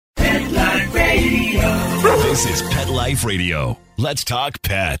This is Pet Life Radio. Let's talk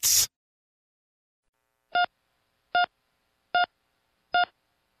pets.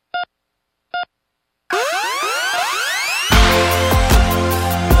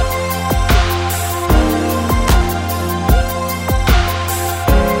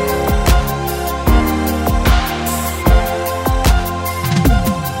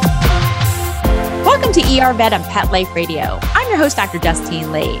 Welcome to ER Vet on Pet Life Radio. I'm your host, Dr.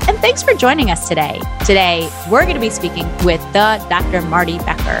 Justine Lee, and thanks for joining us today. Today, we're going to be speaking with the Dr. Marty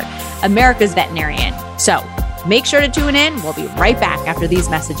Becker, America's veterinarian. So make sure to tune in. We'll be right back after these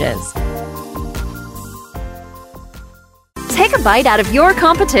messages. Take a bite out of your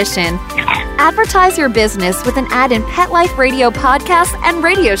competition. Advertise your business with an ad in Pet Life Radio podcasts and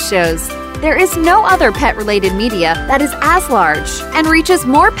radio shows. There is no other pet-related media that is as large and reaches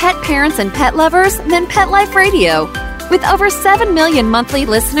more pet parents and pet lovers than Pet Life Radio. With over 7 million monthly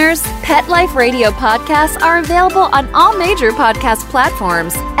listeners, Pet Life Radio podcasts are available on all major podcast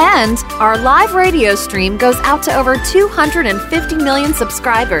platforms, and our live radio stream goes out to over 250 million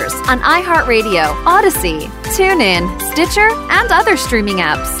subscribers on iHeartRadio, Odyssey, TuneIn, Stitcher, and other streaming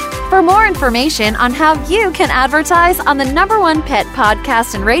apps. For more information on how you can advertise on the #1 pet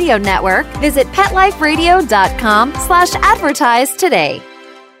podcast and radio network, visit PetLifeRadio.com/advertise today.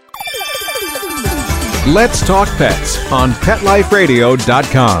 Let's Talk Pets on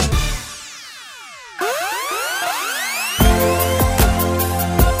PetLifeRadio.com.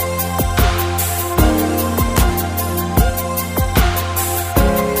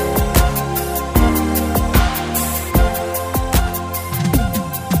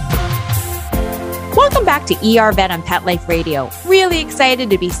 Welcome back to ER Vet on Pet Life Radio. Really excited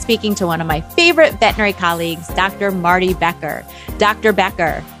to be speaking to one of my favorite veterinary colleagues, Dr. Marty Becker. Dr.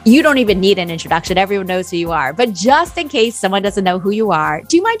 Becker, you don't even need an introduction. Everyone knows who you are. But just in case someone doesn't know who you are,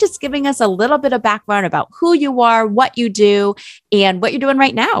 do you mind just giving us a little bit of background about who you are, what you do, and what you're doing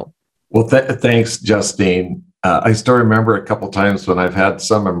right now? Well, thanks, Justine. I still remember a couple times when I've had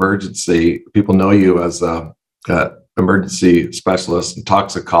some emergency. People know you as a emergency specialist and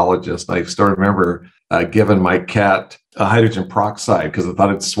toxicologist. I still remember giving my cat hydrogen peroxide because I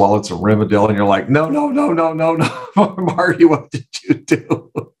thought it swallowed some Rimadyl, and you're like, no, Marty, what did you do?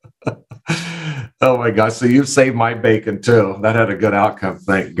 Oh my gosh! So you've saved my bacon too. That had a good outcome,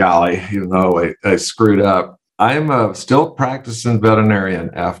 thank golly. Even though I screwed up, I'm still practicing veterinarian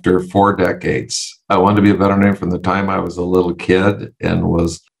after 4 decades. I wanted to be a veterinarian from the time I was a little kid, and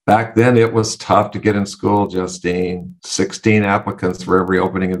was. Back then, it was tough to get in school, Justine. 16 applicants for every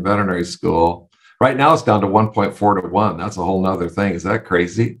opening in veterinary school. Right now, it's down to 1.4 to 1. That's a whole nother thing. Is that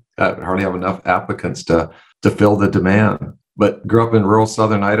crazy? I hardly have enough applicants to fill the demand. But grew up in rural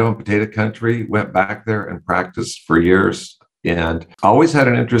southern Idaho and potato country, went back there and practiced for years. And always had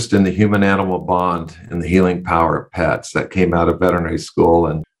an interest in the human-animal bond and the healing power of pets. That came out of veterinary school.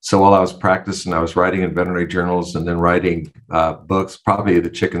 And so while I was practicing, I was writing in veterinary journals and then writing books, probably the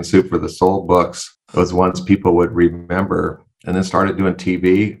Chicken Soup for the Soul books, those ones people would remember, and then started doing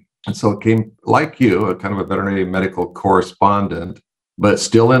TV. And so it came, like you, a kind of a veterinary medical correspondent, but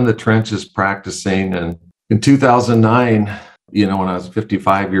still in the trenches practicing. And in 2009, when I was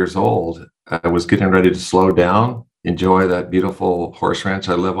 55 years old, I was getting ready to slow down, enjoy that beautiful horse ranch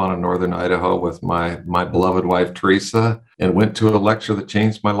I live on in northern Idaho with my beloved wife, Teresa, and went to a lecture that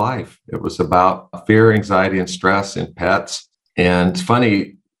changed my life. It was about fear, anxiety, and stress in pets. And it's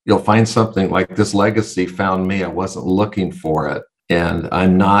funny, you'll find something like this legacy found me. I wasn't looking for it. And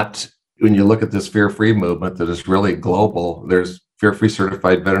I'm not, when you look at this fear-free movement that is really global, there's fear-free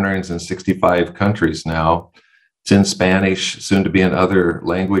certified veterinarians in 65 countries now. It's in Spanish, soon to be in other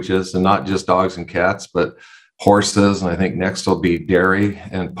languages, and not just dogs and cats, but horses, and I think next will be dairy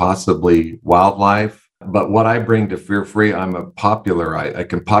and possibly wildlife. But what I bring to Fear-Free, I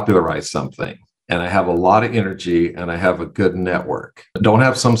can popularize something, and I have a lot of energy, and I have a good network. I don't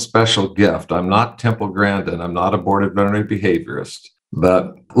have some special gift. I'm not Temple Grandin. I'm not a boarded veterinary behaviorist.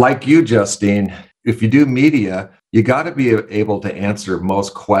 But like you, Justine, if you do media, you got to be able to answer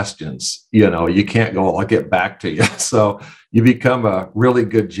most questions. You can't go, I'll get back to you. So you become a really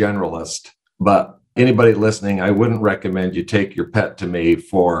good generalist. But anybody listening, I wouldn't recommend you take your pet to me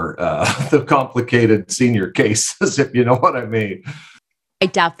for the complicated senior cases, if you know what I mean. I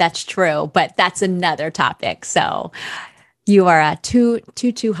doubt that's true, but that's another topic. So you are too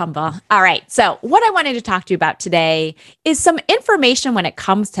humble. All right. So what I wanted to talk to you about today is some information when it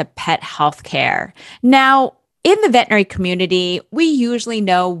comes to pet healthcare. Now, In the veterinary community, we usually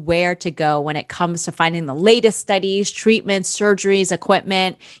know where to go when it comes to finding the latest studies, treatments, surgeries,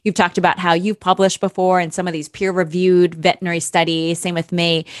 equipment. You've talked about how you've published before in some of these peer-reviewed veterinary studies, same with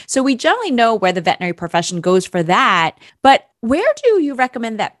me. So we generally know where the veterinary profession goes for that. But where do you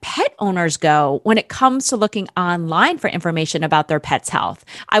recommend that pet owners go when it comes to looking online for information about their pet's health?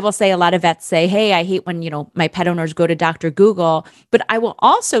 I will say a lot of vets say, hey, I hate when, my pet owners go to Dr. Google, but I will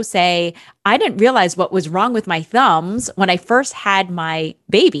also say, I didn't realize what was wrong with my thumbs when I first had my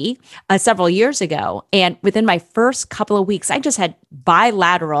baby several years ago. And within my first couple of weeks, I just had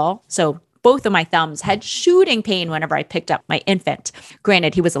bilateral, so both of my thumbs had shooting pain whenever I picked up my infant.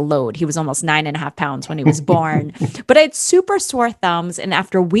 Granted, he was a load. He was almost 9.5 pounds when he was born, but I had super sore thumbs. And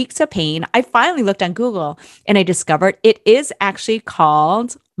after weeks of pain, I finally looked on Google and I discovered it is actually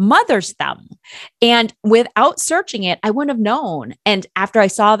called mother's thumb. And without searching it, I wouldn't have known. And after I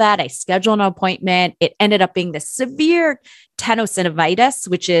saw that, I scheduled an appointment. It ended up being the severe tenosynovitis,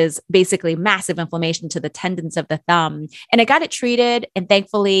 which is basically massive inflammation to the tendons of the thumb. And I got it treated. And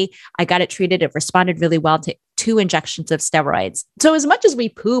thankfully, I got it treated. It responded really well to 2 injections of steroids. So as much as we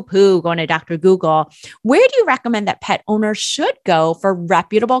poo-poo going to Dr. Google, where do you recommend that pet owners should go for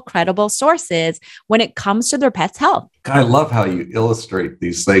reputable, credible sources when it comes to their pet's health? I love how you illustrate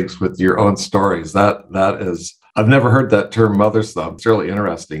these things with your own stories. That is, I've never heard that term mother's thumb. It's really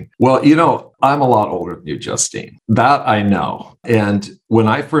interesting. Well, I'm a lot older than you, Justine. That I know. And when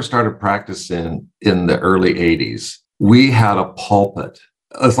I first started practicing in the early 80s, we had a pulpit.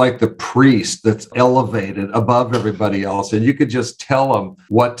 It's like the priest that's elevated above everybody else. And you could just tell them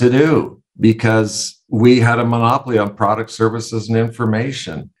what to do because we had a monopoly on product, services, and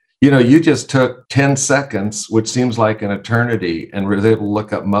information. You just took 10 seconds, which seems like an eternity, and were able to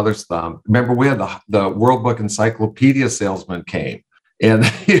look up mother's thumb. Remember, we had the World Book Encyclopedia salesman came, and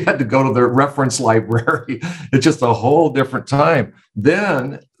you had to go to the reference library. It's just a whole different time.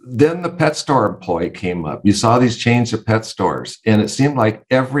 Then the pet store employee came up. You saw these chains of pet stores, and it seemed like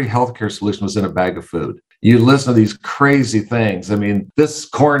every healthcare solution was in a bag of food. You listen to these crazy things. I mean, this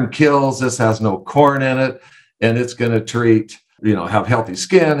corn kills, this has no corn in it, and it's going to treat, have healthy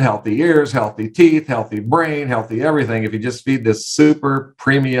skin, healthy ears, healthy teeth, healthy brain, healthy everything. If you just feed this super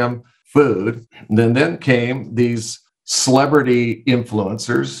premium food, then came these celebrity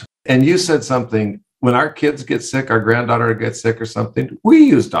influencers. And you said something, when our kids get sick, our granddaughter gets sick or something, we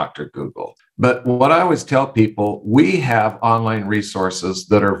use Dr. Google. But what I always tell people, we have online resources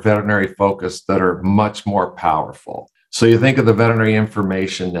that are veterinary focused that are much more powerful. So you think of the Veterinary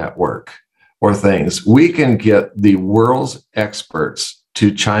Information Network or things, we can get the world's experts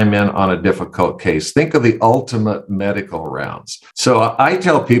to chime in on a difficult case. Think of the ultimate medical rounds. So I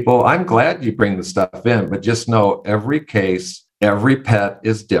tell people, I'm glad you bring the stuff in, but just know every case, every pet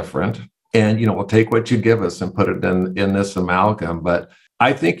is different. And, we'll take what you give us and put it in this amalgam. But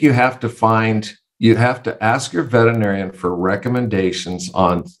I think you have to ask your veterinarian for recommendations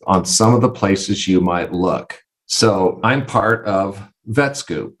on some of the places you might look. So I'm part of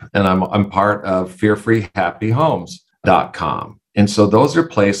VetScoop, and I'm part of fearfreehappyhomes.com. And so those are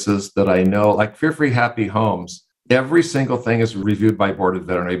places that I know, like Fear Free Happy Homes, every single thing is reviewed by boarded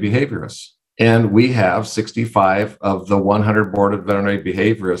veterinary behaviorists. And we have 65 of the 100 boarded veterinary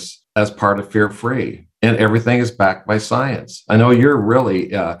behaviorists as part of Fear Free. And everything is backed by science. I know you're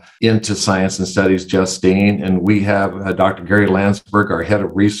really into science and studies, Justine, and we have Dr. Gary Landsberg, our head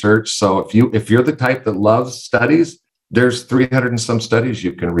of research. So if you're the type that loves studies, there's 300 and some studies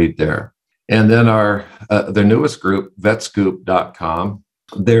you can read there. And then the newest group, vetscoop.com,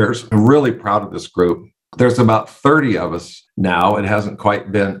 I'm really proud of this group. There's about 30 of us now. It hasn't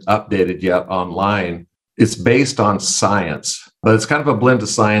quite been updated yet online. It's based on science, but it's kind of a blend of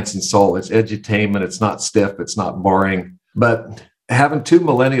science and soul. It's edutainment. It's not stiff. It's not boring. But having 2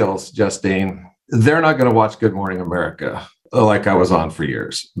 millennials, Justine, they're not going to watch Good Morning America like I was on for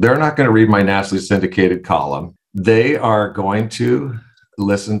years. They're not going to read my nationally syndicated column. They are going to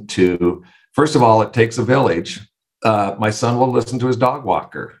listen to, first of all, It Takes a Village. My son will listen to his dog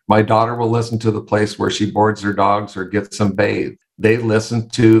walker. My daughter will listen to the place where she boards her dogs or gets them bathed. They listen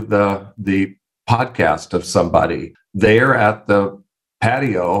to the podcast of somebody. They are at the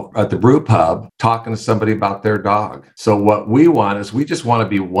patio at the brew pub talking to somebody about their dog. So what we want is we just want to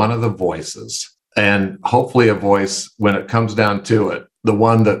be one of the voices, and hopefully a voice when it comes down to it. The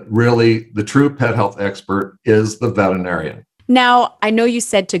one that really, the true pet health expert is the veterinarian. Now, I know you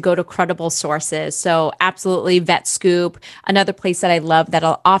said to go to credible sources. So absolutely VetScoop, another place that I love that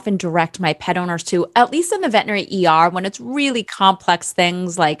I'll often direct my pet owners to, at least in the veterinary ER, when it's really complex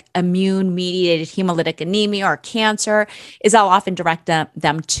things like immune-mediated hemolytic anemia or cancer, is I'll often direct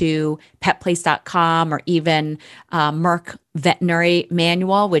them to petplace.com or even Merck Veterinary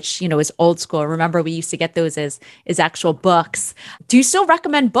Manual, which, is old school. Remember, we used to get those as actual books. Do you still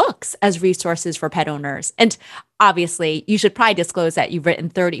recommend books as resources for pet owners? And obviously, you should probably disclose that you've written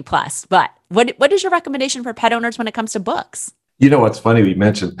 30 plus, but what is your recommendation for pet owners when it comes to books? What's funny? We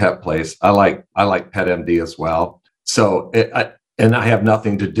mentioned Pet Place. I like PetMD as well. So and I have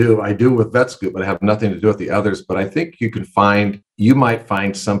nothing to do. I do with VetScoop, but I have nothing to do with the others. But I think you might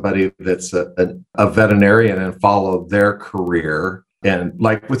find somebody that's a veterinarian and follow their career. And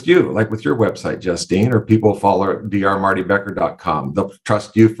like with your website, Justine, or people follow drmartybecker.com. They'll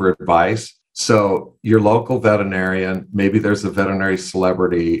trust you for advice. So your local veterinarian, maybe there's a veterinary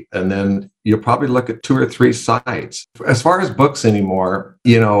celebrity, and then you'll probably look at 2 or 3 sites. As far as books anymore,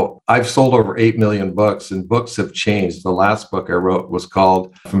 I've sold over 8 million books, and books have changed. The last book I wrote was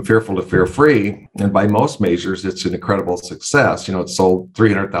called From Fearful to Fear-Free. And by most measures, it's an incredible success. It sold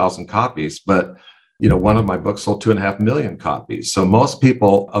 300,000 copies, but one of my books sold 2.5 million copies. So most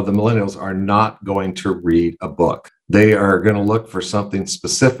people of the millennials are not going to read a book. They are going to look for something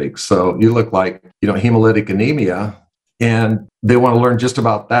specific. So you look like, hemolytic anemia, and they want to learn just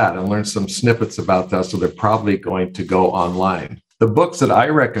about that and learn some snippets about that. So they're probably going to go online. The books that I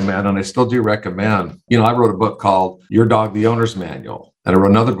recommend, and I still do recommend, I wrote a book called Your Dog, the Owner's Manual. And I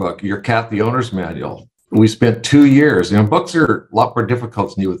wrote another book, Your Cat, the Owner's Manual. We spent 2 years, books are a lot more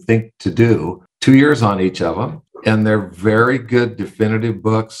difficult than you would think to do. 2 years on each of them. And they're very good, definitive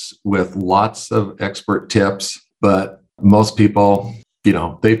books with lots of expert tips. But most people,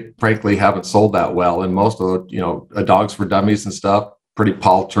 they frankly haven't sold that well. And most of the, Dogs for Dummies and stuff, pretty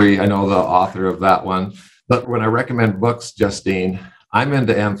paltry. I know the author of that one. But when I recommend books, Justine, I'm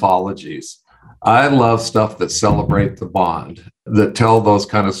into anthologies. I love stuff that celebrate the bond, that tell those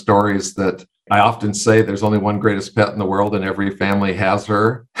kind of stories that I often say there's only one greatest pet in the world and every family has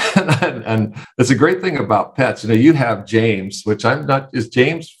her. And it's a great thing about pets. You have James, which is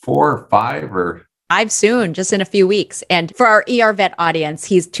James 4 or 5 or 5 soon, just in a few weeks. And for our ER vet audience,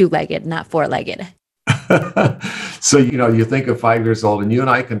 he's 2-legged, not 4-legged. So, you think of 5 years old, and you and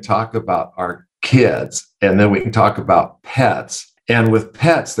I can talk about our kids, and then we can talk about pets. And with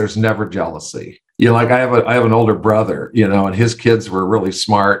pets, there's never jealousy. I have an older brother, and his kids were really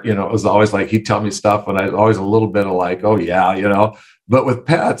smart. It was always like he'd tell me stuff, and I was always a little bit of like, oh yeah, But with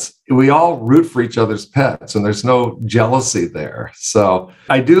pets, we all root for each other's pets, and there's no jealousy there. So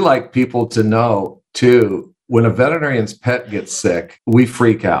I do like people to know too, when a veterinarian's pet gets sick, we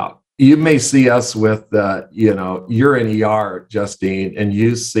freak out. You may see us with, you're in ER, Justine, and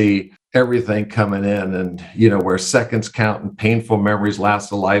you see everything coming in, and where seconds count and painful memories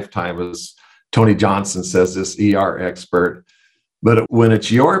last a lifetime, as Tony Johnson says, this ER expert. But when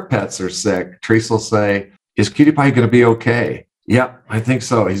it's your pets are sick, Teresa will say, "Is Cutie Pie going to be okay?" "Yeah, I think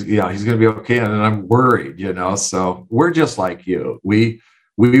so. He's going to be okay." And I'm worried, So we're just like you. We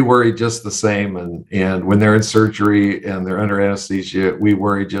worry just the same. And when they're in surgery and they're under anesthesia, we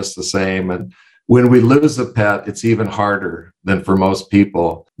worry just the same. And when we lose a pet, it's even harder than for most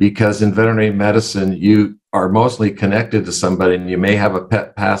people, because in veterinary medicine, you are mostly connected to somebody, and you may have a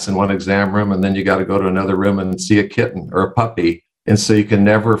pet pass in one exam room, and then you got to go to another room and see a kitten or a puppy. And so you can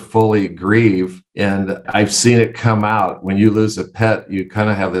never fully grieve. And I've seen it come out when you lose a pet, you kind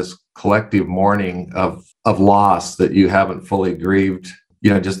of have this collective mourning of loss that you haven't fully grieved,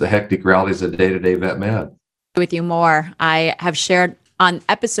 just the hectic realities of day-to-day vet med. With you more, I have shared on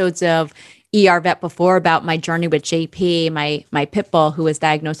episodes of ER Vet before about my journey with JP, my pit bull who was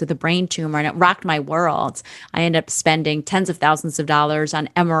diagnosed with a brain tumor, and it rocked my world. I ended up spending tens of thousands of dollars on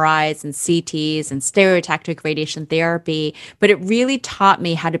MRIs and CTs and stereotactic radiation therapy, but it really taught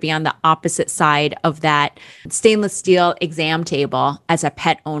me how to be on the opposite side of that stainless steel exam table as a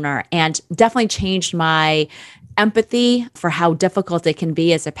pet owner, and definitely changed my empathy for how difficult it can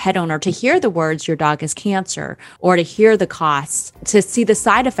be as a pet owner to hear the words "your dog has cancer," or to hear the costs, to see the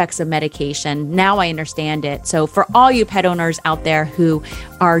side effects of medication. Now I understand it. So for all you pet owners out there who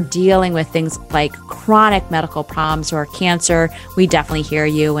are dealing with things like chronic medical problems or cancer, we definitely hear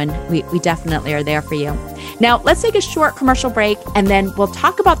you, and we definitely are there for you. Now let's take a short commercial break, and then we'll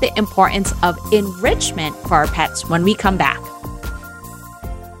talk about the importance of enrichment for our pets when we come back.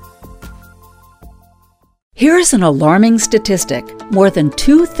 Here's an alarming statistic. More than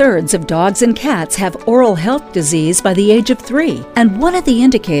 2/3 of dogs and cats have oral health disease by the age of 3, and one of the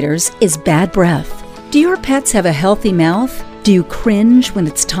indicators is bad breath. Do your pets have a healthy mouth? Do you cringe when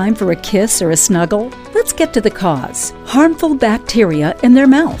it's time for a kiss or a snuggle? Let's get to the cause. Harmful bacteria in their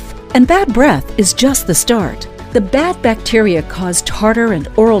mouth. And bad breath is just the start. The bad bacteria cause tartar and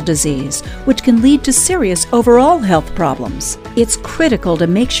oral disease, which can lead to serious overall health problems. It's critical to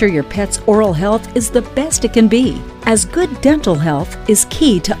make sure your pet's oral health is the best it can be, as good dental health is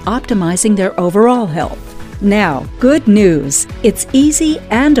key to optimizing their overall health. Now, good news! It's easy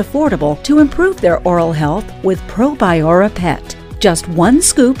and affordable to improve their oral health with ProBiora Pet. Just 1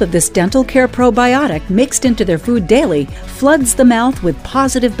 scoop of this dental care probiotic mixed into their food daily floods the mouth with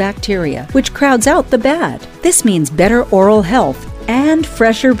positive bacteria, which crowds out the bad. This means better oral health and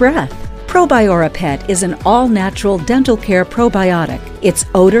fresher breath. ProBiora Pet is an all-natural dental care probiotic. It's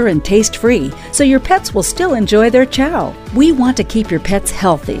odor and taste-free, so your pets will still enjoy their chow. We want to keep your pets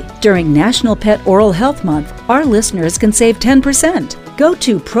healthy. During National Pet Oral Health Month, our listeners can save 10%. Go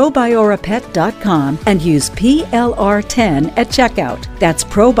to ProBioraPet.com and use PLR10 at checkout. That's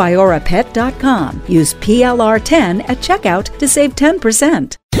ProBioraPet.com. Use PLR10 at checkout to save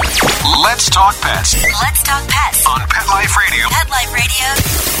 10%. Let's talk pets Let's talk pets on Pet Life Radio. Pet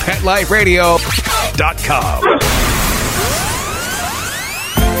Life Radio. PetLifeRadio.com.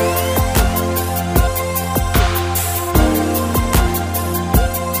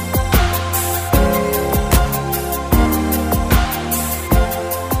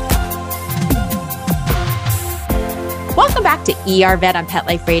 Welcome back to ER Vet on Pet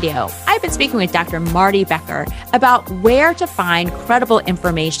Life Radio. I've been speaking with Dr. Marty Becker about where to find credible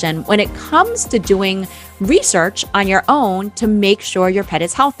information when it comes to doing research on your own to make sure your pet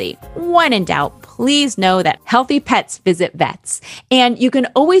is healthy. When in doubt, please know that healthy pets visit vets. And you can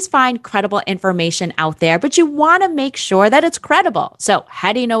always find credible information out there, but you want to make sure that it's credible. So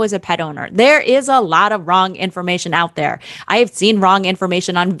how do you know as a pet owner? There is a lot of wrong information out there. I have seen wrong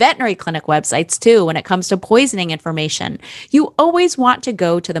information on veterinary clinic websites too when it comes to poisoning information. You always want to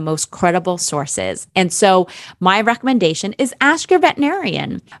go to the most credible sources. And so my recommendation is ask your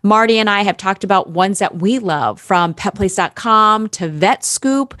veterinarian. Marty and I have talked about ones that we love, from petplace.com to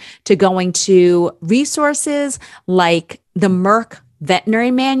VetScoop to going to resources like the Merck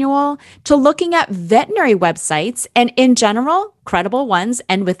Veterinary Manual to looking at veterinary websites, and in general, credible ones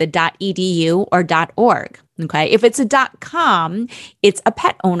end with a .edu or .org. Okay. If it's a .com, it's a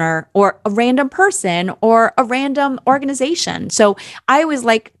pet owner or a random person or a random organization. So I always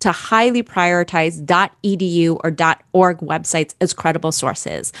like to highly prioritize .edu or .org websites as credible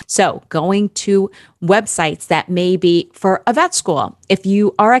sources. So going to websites that may be for a vet school. If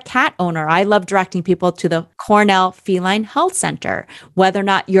you are a cat owner, I love directing people to the Cornell Feline Health Center. Whether or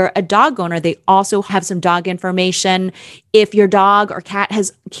not you're a dog owner, they also have some dog information. If your dog or cat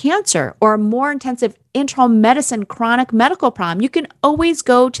has cancer or a more intensive internal medicine chronic medical problem, you can always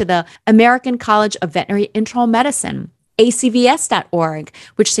go to the American College of Veterinary Internal Medicine. ACVS.org,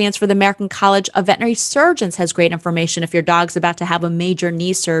 which stands for the American College of Veterinary Surgeons, has great information if your dog's about to have a major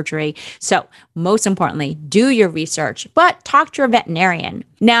knee surgery. So most importantly, do your research, but talk to your veterinarian.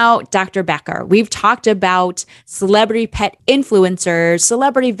 Now, Dr. Becker, we've talked about celebrity pet influencers,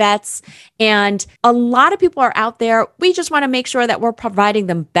 celebrity vets, and a lot of people are out there. We just want to make sure that we're providing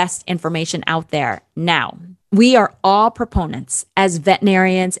the best information out there. Now, we are all proponents as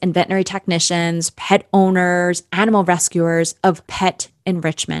veterinarians and veterinary technicians, pet owners, animal rescuers of pet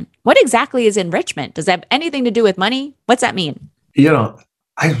enrichment. What exactly is enrichment? Does it have anything to do with money? What's that mean? You know,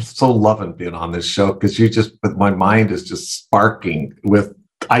 I'm so loving being on this show because my mind is just sparking with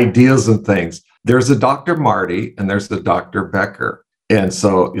ideas and things. There's a Dr. Marty and there's the Dr. Becker. And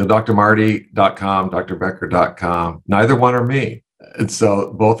so, drmarty.com, drbecker.com, neither one are me. And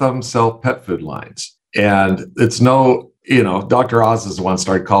so both of them sell pet food lines. And it's Dr. Oz is the one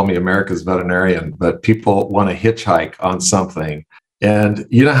started calling me America's veterinarian, but people want to hitchhike on something. And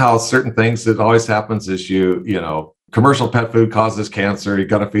you know how certain things, that always happens is commercial pet food causes cancer. You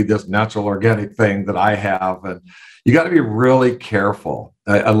got to feed this natural organic thing that I have. And you got to be really careful.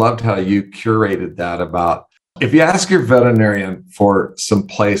 I loved how you curated that about, if you ask your veterinarian for some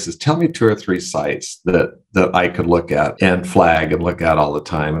places, tell me 2 or 3 sites that I could look at and flag and look at all the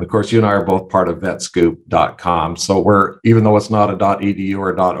time. And of course, you and I are both part of vetscoop.com. So even though it's not a .edu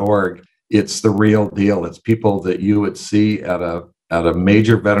or .org, it's the real deal. It's people that you would see at a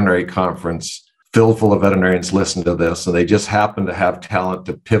major veterinary conference filled full of veterinarians listen to this, and they just happen to have talent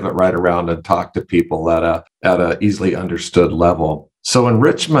to pivot right around and talk to people at a easily understood level. So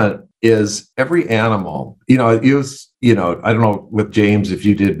enrichment is every animal, I don't know with James, if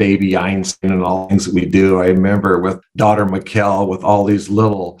you did Baby Einstein and all the things that we do. I remember with daughter Mikkel, with all these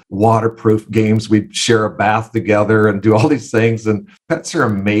little waterproof games, we'd share a bath together and do all these things. And pets are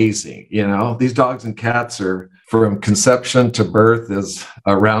amazing. These dogs and cats are from conception to birth is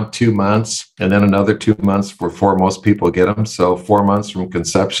around 2 months, and then another 2 months before most people get them. So 4 months from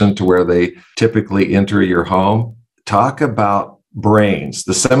conception to where they typically enter your home. Talk about brains.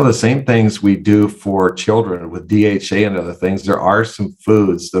 Some of the same things we do for children with DHA and other things. There are some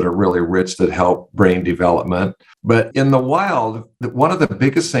foods that are really rich that help brain development. But in the wild, one of the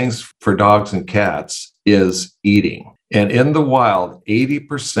biggest things for dogs and cats is eating. And in the wild,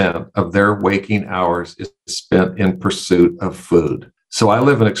 80% of their waking hours is spent in pursuit of food. So I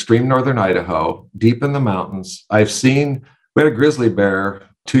live in extreme northern Idaho, deep in the mountains. We had a grizzly bear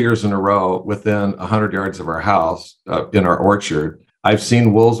 2 years in a row within 100 yards of our house in our orchard. I've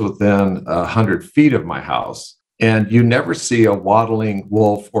seen wolves within 100 feet of my house. And you never see a waddling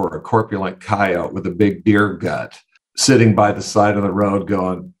wolf or a corpulent coyote with a big deer gut sitting by the side of the road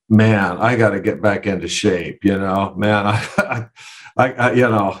going, man, I got to get back into shape. Man,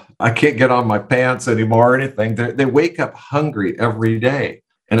 I can't get on my pants anymore or anything. They wake up hungry every day,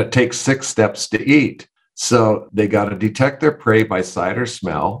 and it takes 6 steps to eat. So they got to detect their prey by sight or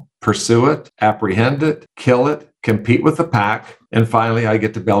smell, pursue it, apprehend it, kill it, compete with the pack. And finally, I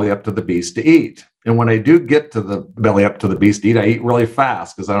get to belly up to the beast to eat. And when I do get to the belly up to the beast to eat, I eat really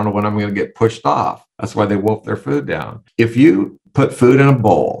fast because I don't know when I'm going to get pushed off. That's why they wolf their food down. If you put food in a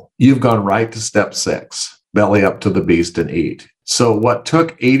bowl, you've gone right to step 6, belly up to the beast and eat. So what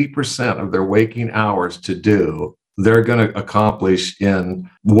took 80% of their waking hours to do, they're going to accomplish in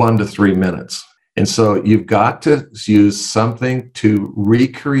 1 to 3 minutes. And so you've got to use something to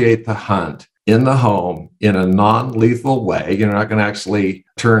recreate the hunt in the home in a non-lethal way. You're not going to actually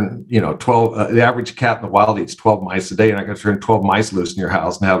turn, 12, the average cat in the wild eats 12 mice a day. You're not going to turn 12 mice loose in your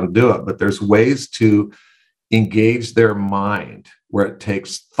house and have them do it. But there's ways to engage their mind where it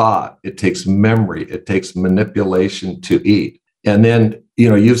takes thought, it takes memory, it takes manipulation to eat. And then,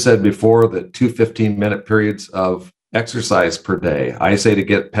 you've said before that 2 15-minute periods of exercise per day. I say to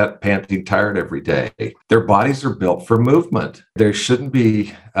get pet panting tired every day. Their bodies are built for movement. There shouldn't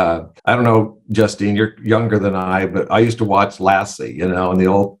be, I don't know, Justine, you're younger than I, but I used to watch Lassie, and the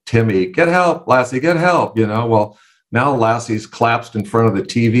old Timmy, get help, Lassie, get help, Well, now Lassie's collapsed in front of the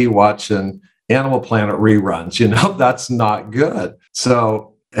TV watching Animal Planet reruns, that's not good.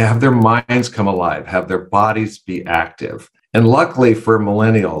 So have their minds come alive, have their bodies be active. And luckily for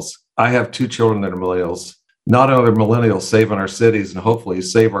millennials, I have 2 children that are millennials. Not only are millennials saving our cities and hopefully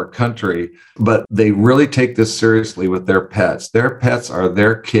save our country, but they really take this seriously with their pets. Their pets are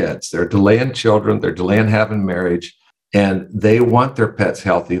their kids. They're delaying children. They're delaying having marriage. And they want their pets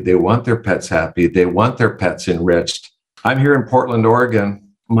healthy. They want their pets happy. They want their pets enriched. I'm here in Portland, Oregon.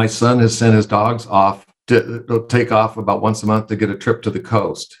 My son has sent his dogs off to take off about once a month to get a trip to the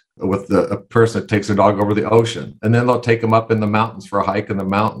coast with a person that takes their dog over the ocean. And then they'll take them up in the mountains for a hike in the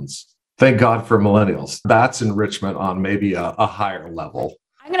mountains. Thank God for millennials. That's enrichment on maybe a higher level.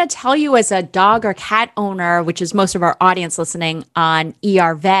 I'm going to tell you, as a dog or cat owner, which is most of our audience listening on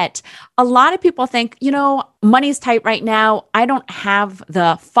ER Vet, a lot of people think, money's tight right now. I don't have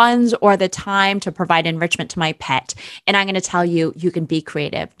the funds or the time to provide enrichment to my pet. And I'm going to tell you, you can be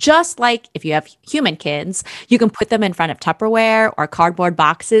creative. Just like if you have human kids, you can put them in front of Tupperware or cardboard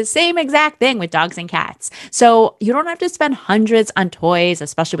boxes. Same exact thing with dogs and cats. So you don't have to spend hundreds on toys,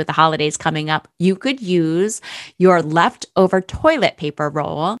 especially with the holidays coming up. You could use your leftover toilet paper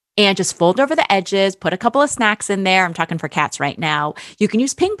roll and just fold over the edges, put a couple of snacks in there. I'm talking for cats right now. You can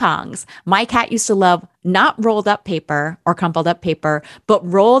use ping pongs. My cat used to love not rolled up paper or crumpled up paper, but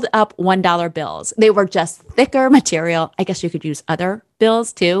rolled up $1 bills. They were just thicker material. I guess you could use other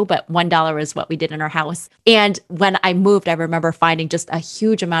bills too, but $1 is what we did in our house. And when I moved, I remember finding just a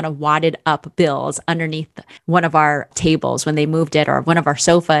huge amount of wadded up bills underneath one of our tables when they moved it, or one of our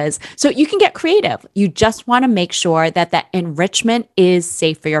sofas. So you can get creative. You just want to make sure that that enrichment is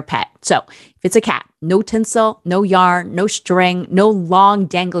safe for your pet. So if it's a cat, no tinsel, no yarn, no string, no long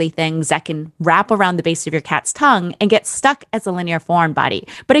dangly things that can wrap around the base of your cat's tongue and get stuck as a linear foreign body.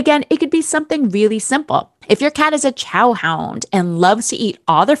 But again, it could be something really simple. If your cat is a chow hound and loves to eat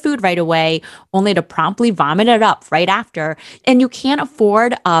all their food right away, only to promptly vomit it up right after, and you can't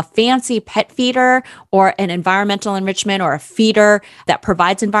afford a fancy pet feeder or an environmental enrichment or a feeder that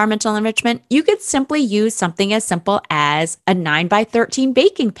provides environmental enrichment, you could simply use something as simple as a 9x13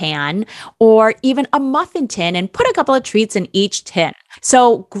 baking pan or even a muffin tin and put a couple of treats in each tin.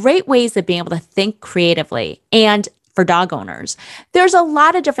 So great ways of being able to think creatively. And for dog owners. There's a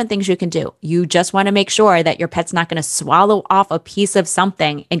lot of different things you can do. You just want to make sure that your pet's not going to swallow off a piece of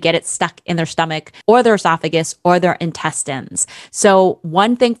something and get it stuck in their stomach or their esophagus or their intestines. So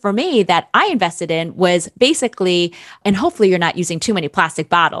one thing for me that I invested in was basically, and hopefully you're not using too many plastic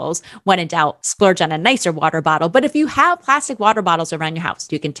bottles. When in doubt, splurge on a nicer water bottle. But if you have plastic water bottles around your house,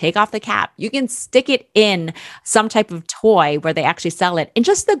 you can take off the cap. You can stick it in some type of toy where they actually sell it. And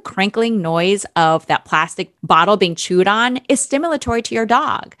just the crinkling noise of that plastic bottle being chewed on is stimulatory to your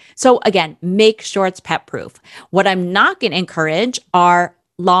dog. So again, make sure it's pet proof. What I'm not going to encourage are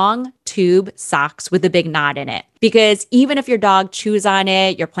long tube socks with a big knot in it. Because even if your dog chews on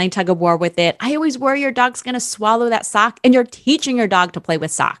it, you're playing tug of war with it, I always worry your dog's going to swallow that sock, and you're teaching your dog to play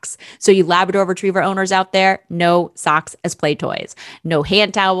with socks. So you Labrador Retriever owners out there, no socks as play toys, no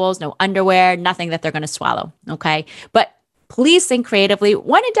hand towels, no underwear, nothing that they're going to swallow. Okay. But please think creatively.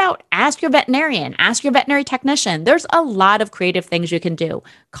 When in doubt, ask your veterinarian, ask your veterinary technician. There's a lot of creative things you can do.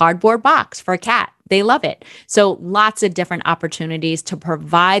 Cardboard box for a cat. They love it. So lots of different opportunities to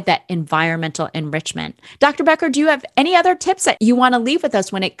provide that environmental enrichment. Dr. Becker, do you have any other tips that you want to leave with us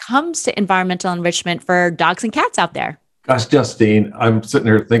when it comes to environmental enrichment for dogs and cats out there? Gosh, Justine, I'm sitting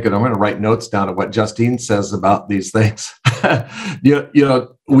here thinking I'm going to write notes down of what Justine says about these things. you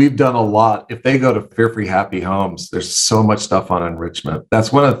know, we've done a lot. If they go to Fear Free Happy Homes, there's so much stuff on enrichment.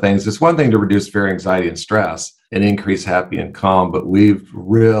 That's one of the things. It's one thing to reduce fear, anxiety, and stress and increase happy and calm, but we've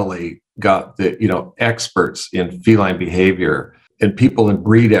really got the, experts in feline behavior and people in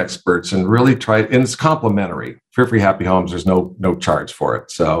breed experts and really tried, and it's complimentary. Fear Free Happy Homes, there's no charge for it.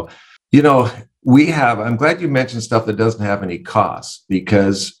 So, I'm glad you mentioned stuff that doesn't have any cost,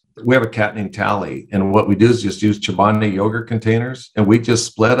 because we have a cat named Tally, and what we do is just use Chobani yogurt containers, and we just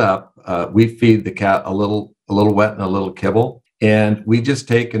split up. We feed the cat a little wet and a little kibble, and we just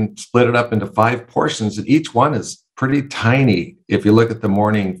take and split it up into 5 portions, and each one is pretty tiny if you look at the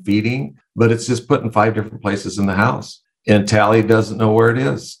morning feeding, but it's just put in 5 different places in the house. And Tally doesn't know where it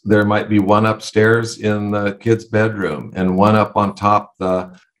is. There might be one upstairs in the kid's bedroom, and one up on top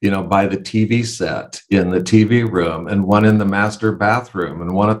by the TV set in the TV room, and one in the master bathroom,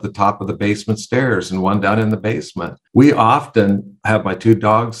 and one at the top of the basement stairs, and one down in the basement. We often have my 2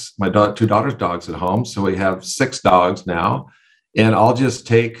 daughters' dogs at home. So we have 6 dogs now. And I'll just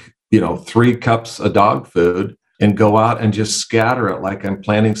take, 3 cups of dog food and go out and just scatter it like I'm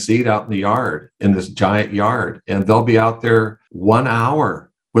planting seed out in the yard, in this giant yard. And they'll be out there 1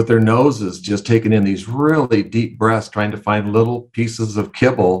 hour with their noses just taking in these really deep breaths, trying to find little pieces of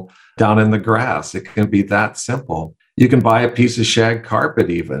kibble down in the grass. It can be that simple. You can buy a piece of shag carpet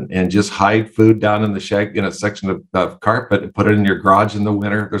even and just hide food down in the shag, in a section of carpet, and put it in your garage in the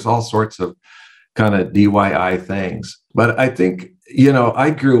winter. There's all sorts of kind of DIY things. But I think,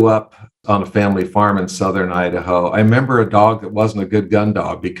 I grew up on a family farm in southern Idaho. I remember a dog that wasn't a good gun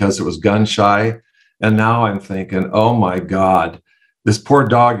dog because it was gun shy. And now I'm thinking, oh my God, this poor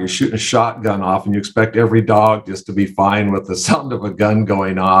dog, you're shooting a shotgun off, and you expect every dog just to be fine with the sound of a gun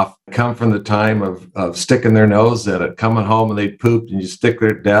going off. Come from the time of sticking their nose in it, coming home and they pooped, and you stick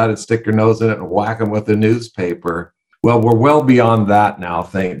your nose in it and whack them with a newspaper. Well, we're well beyond that now,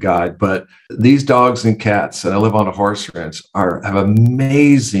 thank God. But these dogs and cats, and I live on a horse ranch, have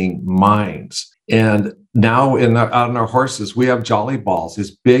amazing minds. And now out on our horses, we have jolly balls,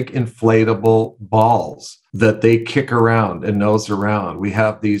 these big inflatable balls that they kick around and nose around. We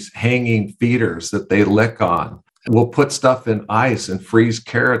have these hanging feeders that they lick on. We'll put stuff in ice and freeze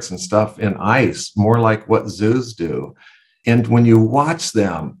carrots and stuff in ice, more like what zoos do. And when you watch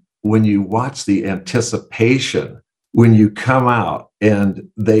them, when you watch the anticipation, when you come out and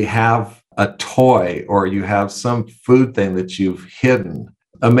they have a toy or you have some food thing that you've hidden.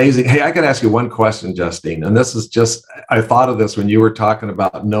 Amazing. Hey, I could ask you one question, Justine, and this is just, I thought of this when you were talking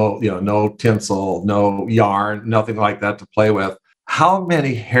about no tinsel, no yarn, nothing like that to play with. How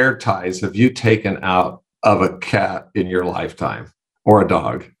many hair ties have you taken out of a cat in your lifetime, or a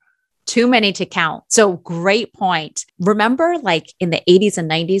dog? Too many to count. So great point. Remember, like in the 80s and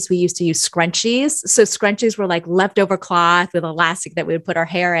 90s, we used to use scrunchies. So scrunchies were like leftover cloth with elastic that we would put our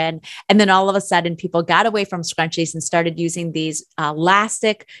hair in. And then all of a sudden people got away from scrunchies and started using these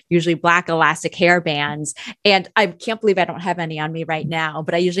elastic, usually black elastic hair bands. And I can't believe I don't have any on me right now,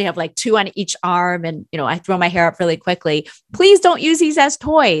 but I usually have like 2 on each arm, and, I throw my hair up really quickly. Please don't use these as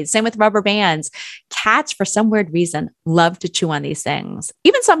toys. Same with rubber bands. Cats, for some weird reason, love to chew on these things.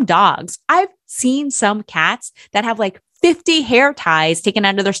 Even some dogs. I've seen some cats that have like 50 hair ties taken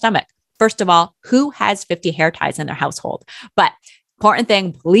out of their stomach. First of all, who has 50 hair ties in their household? But Important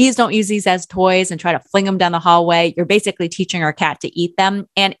thing, please don't use these as toys and try to fling them down the hallway. You're basically teaching your cat to eat them.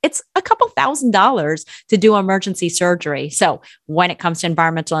 And it's a couple $1,000s to do emergency surgery. So when it comes to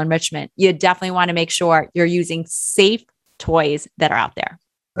environmental enrichment, you definitely want to make sure you're using safe toys that are out there.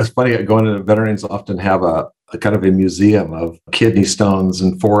 It's funny, going to veterinarians often have a kind of a museum of kidney stones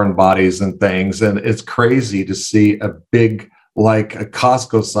and foreign bodies and things. And it's crazy to see a big, like a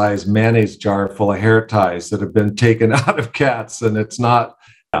Costco-sized mayonnaise jar full of hair ties that have been taken out of cats. And it's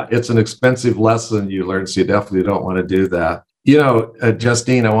an expensive lesson you learn. So you definitely don't want to do that.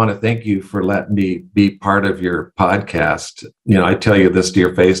 Justine, I want to thank you for letting me be part of your podcast. I tell you this to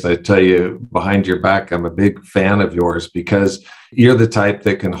your face, and I tell you behind your back, I'm a big fan of yours because you're the type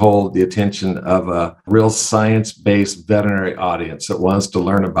that can hold the attention of a real science-based veterinary audience that wants to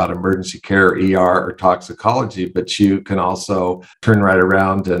learn about emergency care, ER, or toxicology, but you can also turn right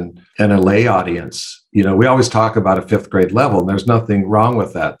around and a lay audience. We always talk about a 5th grade level, and there's nothing wrong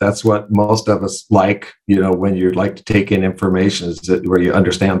with that. That's what most of us like, when you like to take in information, is that where you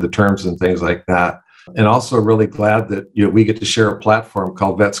understand the terms and things like that. And also really glad that we get to share a platform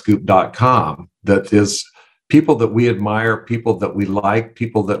called vetscoop.com that is people that we admire, people that we like,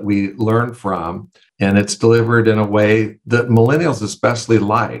 people that we learn from. And it's delivered in a way that millennials especially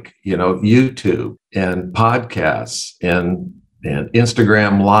like, YouTube and podcasts and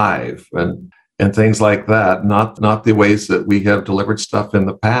Instagram Live and things like that, not the ways that we have delivered stuff in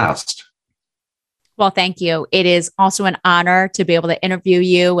the past. Well, thank you. It is also an honor to be able to interview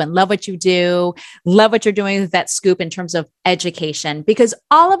you and love what you do, love what you're doing with VetScoop in terms of education, because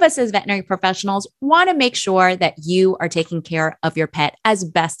all of us as veterinary professionals want to make sure that you are taking care of your pet as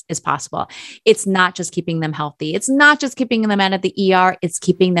best as possible. It's not just keeping them healthy. It's not just keeping them out of the ER. It's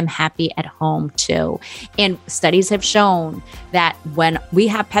keeping them happy at home too. And studies have shown that when we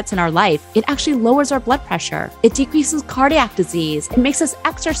have pets in our life, it actually lowers our blood pressure. It decreases cardiac disease. It makes us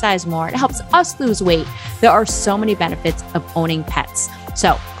exercise more. It helps us lose weight. There are so many benefits of owning pets.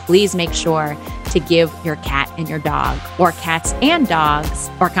 So please make sure to give your cat and your dog, or cats and dogs,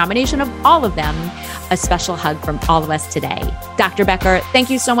 or a combination of all of them, a special hug from all of us today. Dr. Becker, thank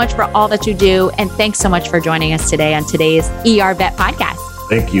you so much for all that you do. And thanks so much for joining us today on today's ER Vet Podcast.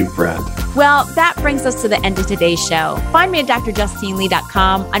 Thank you, friend. Well, that brings us to the end of today's show. Find me at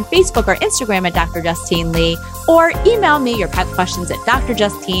drjustinelee.com, on Facebook or Instagram at Dr. Justine Lee, or email me your pet questions at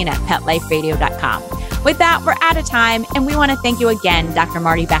drjustine@petliferadio.com. With that, we're out of time, and we want to thank you again, Dr.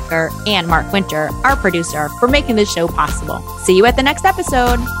 Marty Becker and Mark Winter, our producer, for making this show possible. See you at the next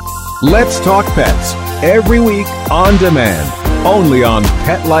episode. Let's Talk Pets, every week on demand, only on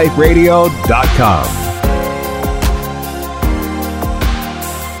PetLifeRadio.com.